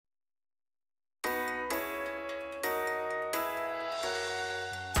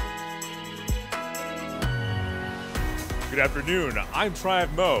Good afternoon, I'm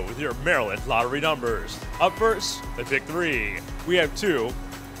Triumph Mo with your Maryland lottery numbers. Up first, the pick 3. We have 2,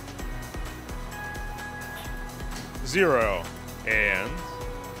 0, and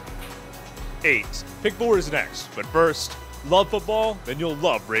 8. Pick 4 is next, but first, love football? Then you'll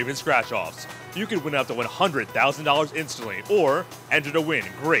love Raven Scratch-Offs. You can win up to $100,000 instantly, or enter to win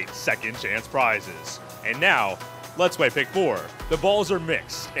great second chance prizes. And now, let's play pick 4. The balls are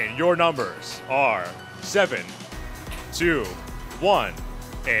mixed, and your numbers are 7, 2, 1,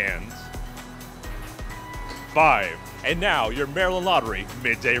 and 5. And now, your Maryland Lottery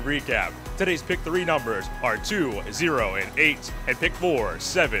Midday Recap. Today's pick 3 numbers are 2, 0, and 8, and pick 4,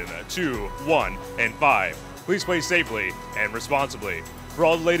 7, 2, 1, and 5. Please play safely and responsibly. For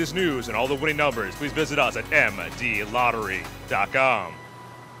all the latest news and all the winning numbers, please visit us at mdlottery.com.